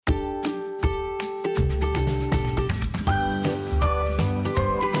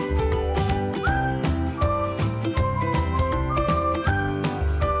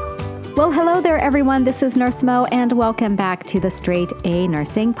Hello there, everyone. This is Nurse Mo, and welcome back to the Straight A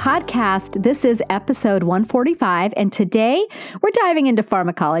Nursing Podcast. This is episode 145, and today we're diving into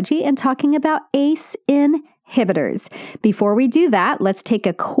pharmacology and talking about ACE inhibitors. Before we do that, let's take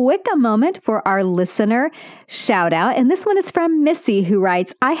a quick moment for our listener shout out. And this one is from Missy, who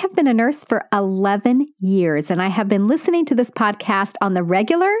writes, I have been a nurse for 11 years, and I have been listening to this podcast on the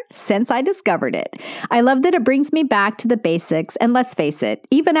regular since I discovered it. I love that it brings me back to the basics. And let's face it,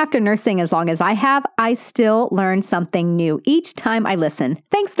 even after nursing as long as I have, I still learn something new each time I listen.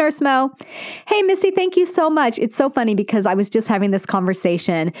 Thanks, Nurse Mo. Hey, Missy, thank you so much. It's so funny because I was just having this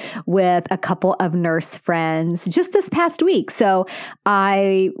conversation with a couple of nurse friends just this past week. So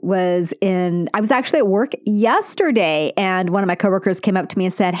I was actually at work yesterday, and one of my coworkers came up to me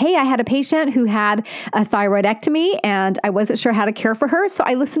and said, hey, I had a patient who had a thyroidectomy and I wasn't sure how to care for her. So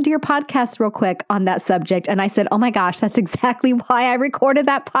I listened to your podcast real quick on that subject. And I said, oh my gosh, that's exactly why I recorded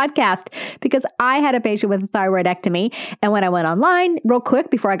that podcast, because I had a patient with a thyroidectomy. And when I went online real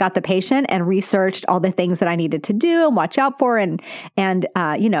quick before I got the patient and researched all the things that I needed to do and watch out for and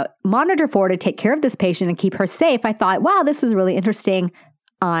monitor for to take care of this patient and keep her safe, I thought, wow, this is really interesting.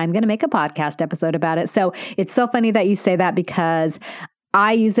 I'm going to make a podcast episode about it. So it's so funny that you say that, because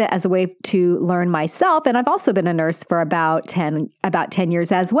I use it as a way to learn myself. And I've also been a nurse for about 10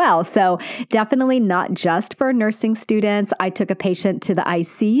 years as well. So definitely not just for nursing students. I took a patient to the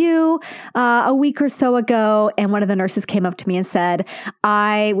ICU a week or so ago, and one of the nurses came up to me and said,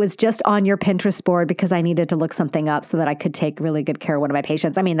 I was just on your Pinterest board because I needed to look something up so that I could take really good care of one of my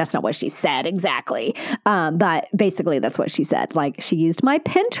patients. I mean, that's not what she said exactly. But basically that's what she said. Like, she used my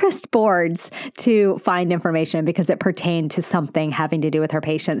Pinterest boards to find information because it pertained to something having to do with her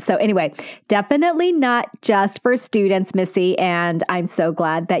patients. So anyway, definitely not just for students, Missy, and I'm so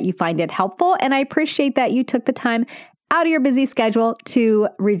glad that you find it helpful, and I appreciate that you took the time out of your busy schedule to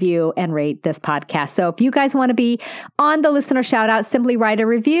review and rate this podcast. So if you guys want to be on the listener shout out, simply write a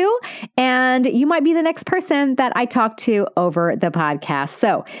review, and you might be the next person that I talk to over the podcast.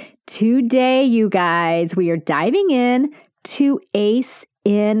 So today, you guys, we are diving in to ACE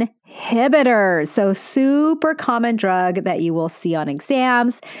inhibitors. So super common drug that you will see on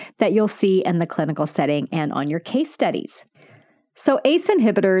exams, that you'll see in the clinical setting and on your case studies. So ACE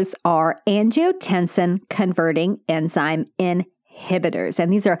inhibitors are angiotensin converting enzyme inhibitors.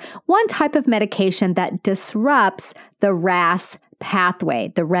 And these are one type of medication that disrupts the RAS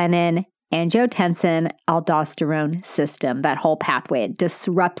pathway, the renin, angiotensin, aldosterone system, that whole pathway. It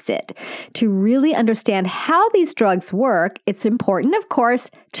disrupts it. To really understand how these drugs work, it's important, of course,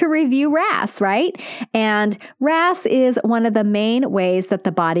 to review RAS, right? And RAS is one of the main ways that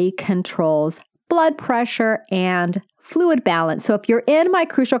the body controls blood pressure and fluid balance. So if you're in my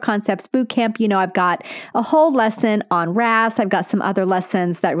Crucial Concepts Bootcamp, you know I've got a whole lesson on RAS. I've got some other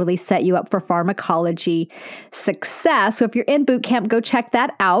lessons that really set you up for pharmacology success. So if you're in Bootcamp, go check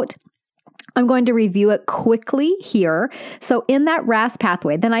that out. I'm going to review it quickly here. So in that RAS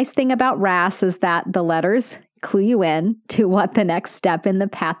pathway, the nice thing about RAS is that the letters clue you in to what the next step in the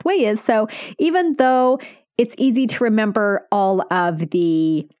pathway is. So even though it's easy to remember all of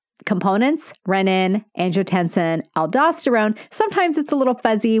the components, renin, angiotensin, aldosterone, sometimes it's a little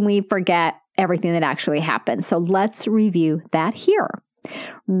fuzzy and we forget everything that actually happens. So let's review that here.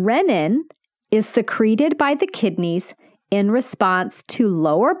 Renin is secreted by the kidneys in response to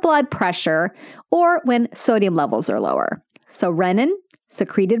lower blood pressure or when sodium levels are lower. So renin,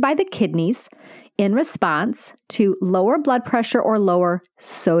 secreted by the kidneys in response to lower blood pressure or lower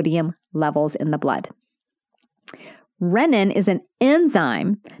sodium levels in the blood. Renin is an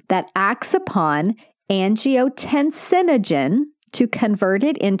enzyme that acts upon angiotensinogen to convert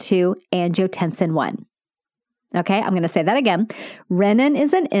it into angiotensin 1. Okay, I'm going to say that again. Renin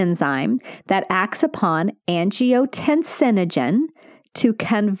is an enzyme that acts upon angiotensinogen to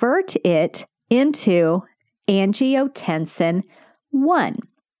convert it into angiotensin 1.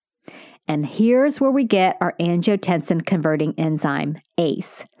 And here's where we get our angiotensin converting enzyme,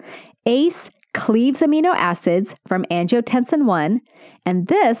 ACE. ACE cleaves amino acids from angiotensin 1, and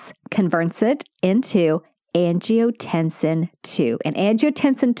this converts it into angiotensin 2. And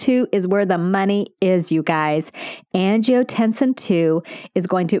angiotensin 2 is where the money is, you guys. Angiotensin 2 is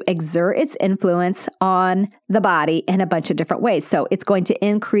going to exert its influence on the body in a bunch of different ways. So it's going to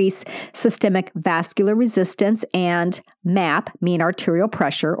increase systemic vascular resistance and MAP, mean arterial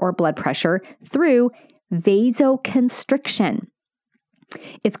pressure or blood pressure, through vasoconstriction.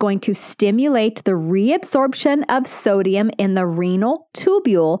 It's going to stimulate the reabsorption of sodium in the renal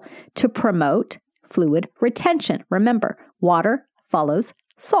tubule to promote fluid retention. Remember, water follows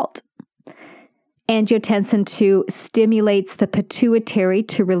salt. Angiotensin 2 stimulates the pituitary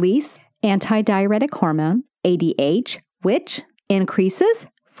to release antidiuretic hormone, ADH, which increases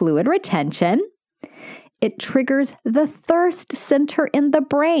fluid retention. It triggers the thirst center in the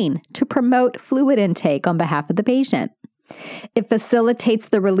brain to promote fluid intake on behalf of the patient. It facilitates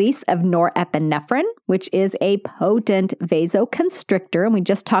the release of norepinephrine, which is a potent vasoconstrictor, and we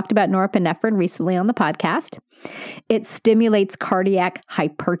just talked about norepinephrine recently on the podcast. It stimulates cardiac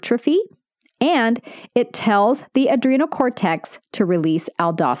hypertrophy, and it tells the adrenal cortex to release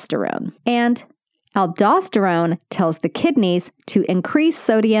aldosterone. And aldosterone tells the kidneys to increase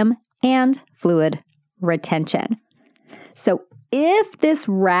sodium and fluid retention. So if this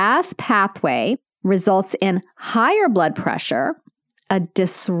RAS pathway results in higher blood pressure, a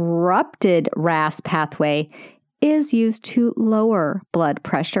disrupted RAS pathway is used to lower blood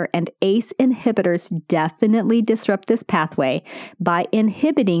pressure, and ACE inhibitors definitely disrupt this pathway by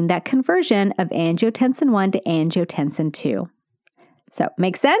inhibiting that conversion of angiotensin 1 to angiotensin 2. So,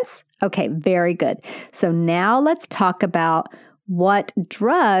 make sense? Okay, very good. So now let's talk about what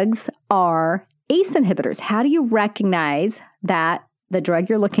drugs are ACE inhibitors. How do you recognize that the drug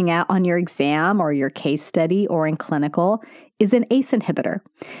you're looking at on your exam or your case study or in clinical is an ACE inhibitor?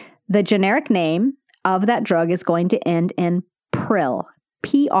 The generic name of that drug is going to end in pril,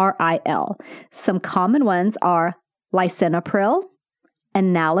 P-R-I-L. Some common ones are lisinopril,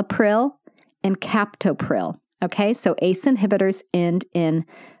 enalapril, and captopril. Okay, so ACE inhibitors end in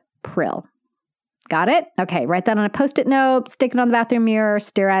pril. Got it? Okay, write that on a Post-it note, stick it on the bathroom mirror,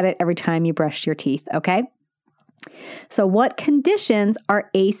 stare at it every time you brush your teeth, okay? So what conditions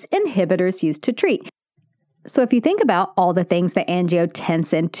are ACE inhibitors used to treat? So if you think about all the things that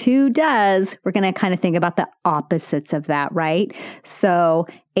angiotensin 2 does, we're going to kind of think about the opposites of that, right? So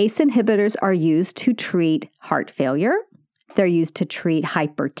ACE inhibitors are used to treat heart failure. They're used to treat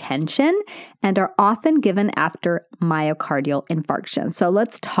hypertension and are often given after myocardial infarction. So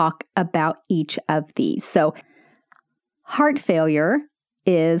let's talk about each of these. So heart failure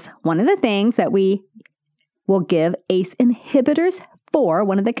is one of the things that we will give ACE inhibitors for,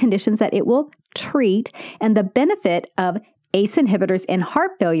 one of the conditions that it will treat, and the benefit of ACE inhibitors in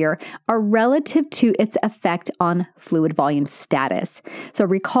heart failure are relative to its effect on fluid volume status. So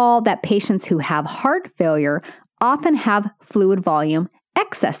recall that patients who have heart failure often have fluid volume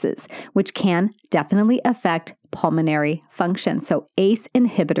excesses, which can definitely affect pulmonary function. So ACE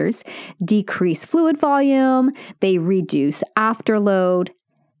inhibitors decrease fluid volume, they reduce afterload,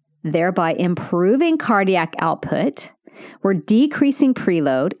 thereby improving cardiac output. We're decreasing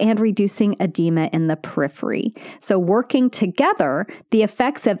preload and reducing edema in the periphery. So working together, the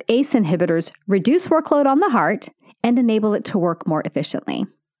effects of ACE inhibitors reduce workload on the heart and enable it to work more efficiently.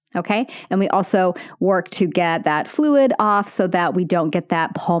 Okay? And we also work to get that fluid off so that we don't get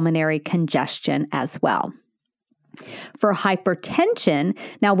that pulmonary congestion as well. For hypertension,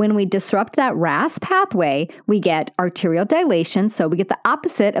 now when we disrupt that RAS pathway, we get arterial dilation, so we get the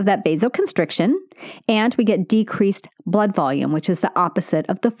opposite of that vasoconstriction, and we get decreased blood volume, which is the opposite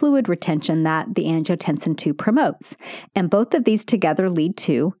of the fluid retention that the angiotensin 2 promotes. And both of these together lead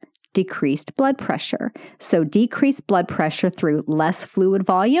to decreased blood pressure. So decreased blood pressure through less fluid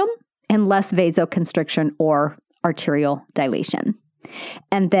volume and less vasoconstriction or arterial dilation.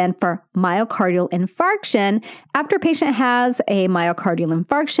 And then for myocardial infarction, after a patient has a myocardial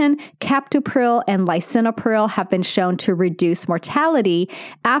infarction, captopril and lisinopril have been shown to reduce mortality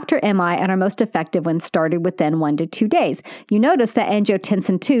after MI and are most effective when started within 1 to 2 days. You notice that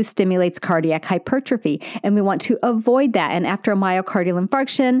angiotensin 2 stimulates cardiac hypertrophy, and we want to avoid that. And after a myocardial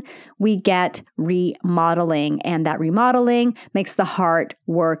infarction, we get remodeling, and that remodeling makes the heart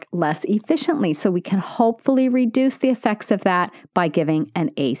work less efficiently. So we can hopefully reduce the effects of that by giving an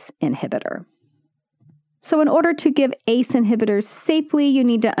ACE inhibitor. So in order to give ACE inhibitors safely, you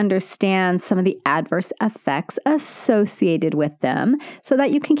need to understand some of the adverse effects associated with them so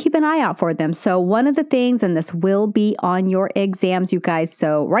that you can keep an eye out for them. So one of the things, and this will be on your exams, you guys,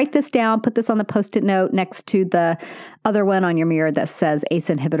 so write this down, put this on the Post-it note next to the other one on your mirror that says ACE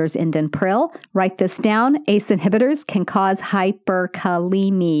inhibitors end in pril. Write this down. ACE inhibitors can cause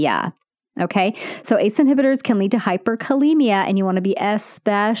hyperkalemia. Okay, so ACE inhibitors can lead to hyperkalemia, and you want to be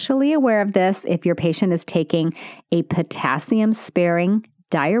especially aware of this if your patient is taking a potassium-sparing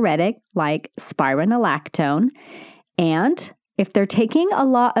diuretic like spironolactone, and if they're taking a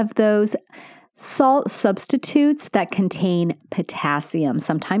lot of those salt substitutes that contain potassium.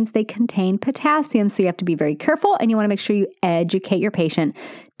 Sometimes they contain potassium, so you have to be very careful, and you want to make sure you educate your patient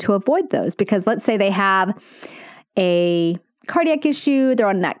to avoid those, because let's say they have a cardiac issue. They're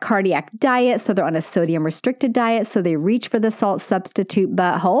on that cardiac diet, so they're on a sodium-restricted diet, so they reach for the salt substitute,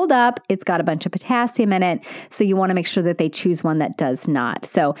 but hold up, it's got a bunch of potassium in it, so you want to make sure that they choose one that does not.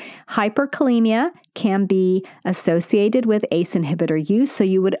 So hyperkalemia can be associated with ACE inhibitor use, so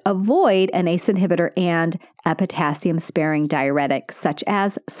you would avoid an ACE inhibitor and a potassium-sparing diuretic, such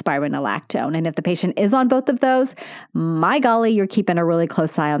as spironolactone. And if the patient is on both of those, my golly, you're keeping a really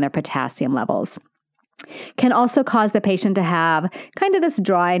close eye on their potassium levels. Can also cause the patient to have kind of this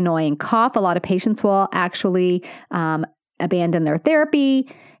dry, annoying cough. A lot of patients will actually abandon their therapy,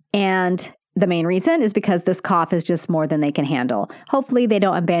 and the main reason is because this cough is just more than they can handle. Hopefully, they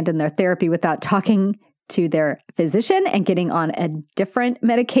don't abandon their therapy without talking to their physician and getting on a different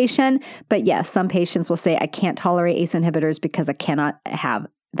medication. But yes, some patients will say, I can't tolerate ACE inhibitors because I cannot have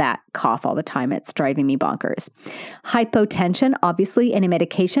that cough all the time. It's driving me bonkers. Hypotension, obviously, any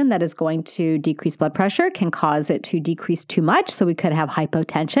medication that is going to decrease blood pressure can cause it to decrease too much. So we could have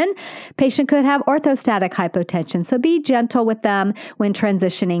hypotension. Patient could have orthostatic hypotension. So be gentle with them when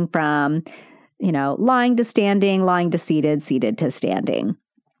transitioning from, lying to standing, lying to seated, seated to standing.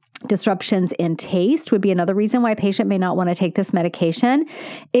 Disruptions in taste would be another reason why a patient may not want to take this medication.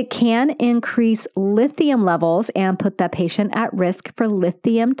 It can increase lithium levels and put that patient at risk for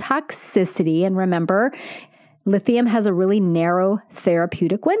lithium toxicity. And remember, lithium has a really narrow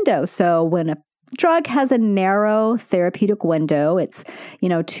therapeutic window. So when a drug has a narrow therapeutic window, it's,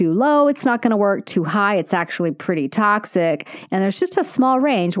 too low, it's not going to work. Too high, it's actually pretty toxic. And there's just a small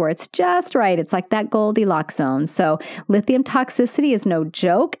range where it's just right. It's like that Goldilocks zone. So lithium toxicity is no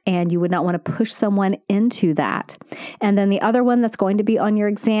joke, and you would not want to push someone into that. And then the other one that's going to be on your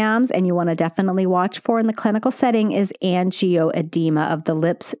exams and you want to definitely watch for in the clinical setting is angioedema of the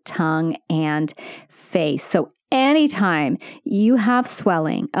lips, tongue, and face. So anytime you have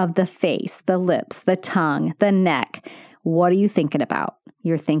swelling of the face, the lips, the tongue, the neck, what are you thinking about?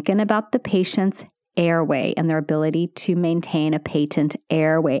 You're thinking about the patient's airway and their ability to maintain a patent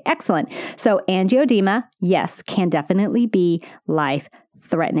airway. Excellent. So angioedema, yes, can definitely be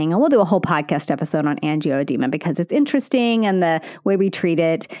life-threatening. And we'll do a whole podcast episode on angioedema because it's interesting and the way we treat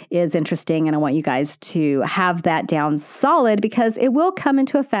it is interesting. And I want you guys to have that down solid because it will come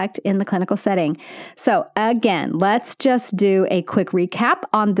into effect in the clinical setting. So again, let's just do a quick recap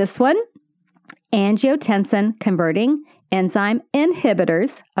on this one. Angiotensin converting enzyme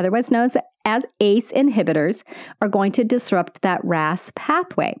inhibitors, otherwise known as ACE inhibitors, are going to disrupt that RAS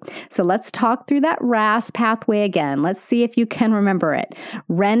pathway. So let's talk through that RAS pathway again. Let's see if you can remember it.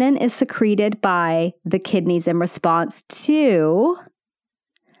 Renin is secreted by the kidneys in response to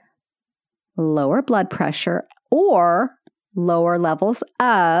lower blood pressure or lower levels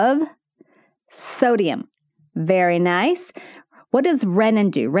of sodium. Very nice. What does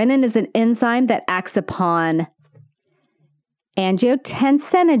renin do? Renin is an enzyme that acts upon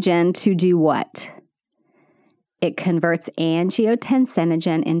angiotensinogen to do what? It converts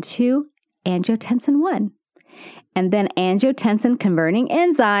angiotensinogen into angiotensin 1. And then angiotensin converting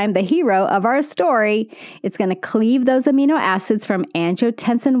enzyme, the hero of our story, it's going to cleave those amino acids from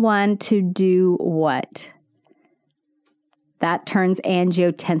angiotensin 1 to do what? That turns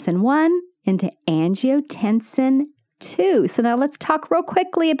angiotensin 1 into angiotensin 2. So now let's talk real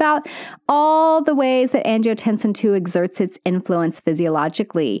quickly about all the ways that angiotensin 2 exerts its influence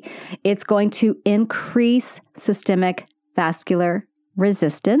physiologically. It's going to increase systemic vascular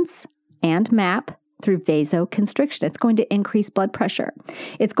resistance and MAP through vasoconstriction. It's going to increase blood pressure.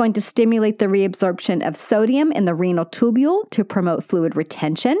 It's going to stimulate the reabsorption of sodium in the renal tubule to promote fluid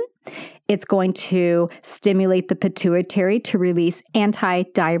retention. It's going to stimulate the pituitary to release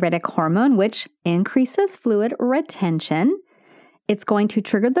antidiuretic hormone, which increases fluid retention. It's going to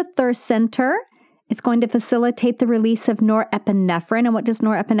trigger the thirst center. It's going to facilitate the release of norepinephrine. And what does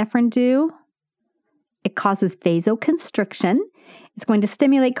norepinephrine do? It causes vasoconstriction. It's going to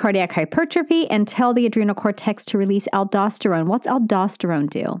stimulate cardiac hypertrophy and tell the adrenal cortex to release aldosterone. What's aldosterone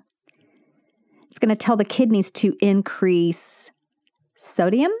do? It's going to tell the kidneys to increase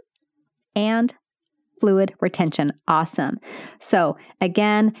sodium and fluid retention. Awesome. So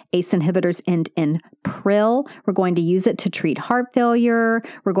again, ACE inhibitors end in pril. We're going to use it to treat heart failure.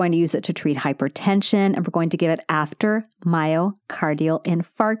 We're going to use it to treat hypertension, and we're going to give it after myocardial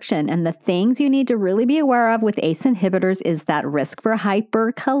infarction. And the things you need to really be aware of with ACE inhibitors is that risk for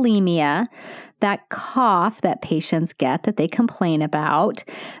hyperkalemia, that cough that patients get that they complain about,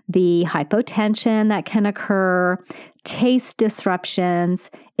 the hypotension that can occur, taste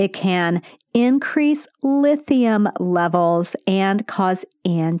disruptions. It can increase lithium levels and cause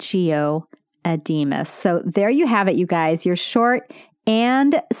angioedema. So there you have it, you guys. Your short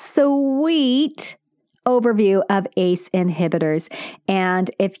and sweet overview of ACE inhibitors. And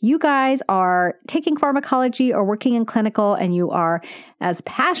if you guys are taking pharmacology or working in clinical and you are as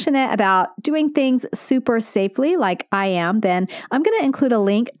passionate about doing things super safely like I am, then I'm going to include a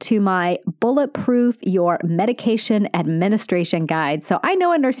link to my Bulletproof Your Medication Administration Guide. So I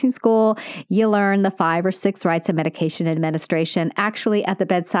know in nursing school, you learn the 5 or 6 rights of medication administration. Actually, at the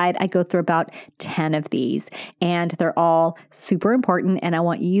bedside, I go through about 10 of these, and they're all super important. And I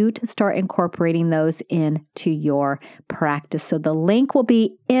want you to start incorporating those into your practice. So the link will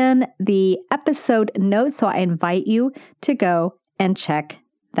be in the episode notes. So I invite you to go and check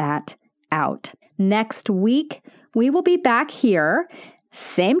that out. Next week, we will be back here,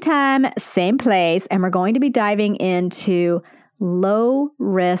 same time, same place, and we're going to be diving into low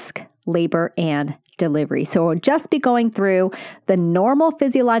risk labor and delivery. So we'll just be going through the normal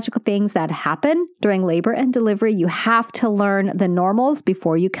physiological things that happen during labor and delivery. You have to learn the normals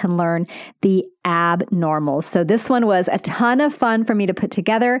before you can learn the abnormals. So this one was a ton of fun for me to put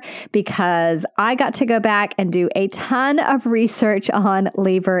together because I got to go back and do a ton of research on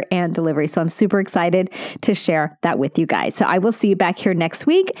labor and delivery. So I'm super excited to share that with you guys. So I will see you back here next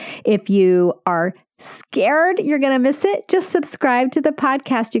week. If you are scared you're going to miss it, just subscribe to the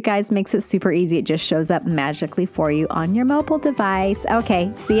podcast, you guys. Makes it super easy. It just shows up magically for you on your mobile device.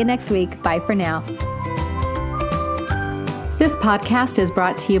 Okay, see you next week. Bye for now. This podcast is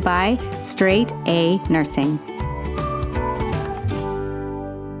brought to you by Straight A Nursing.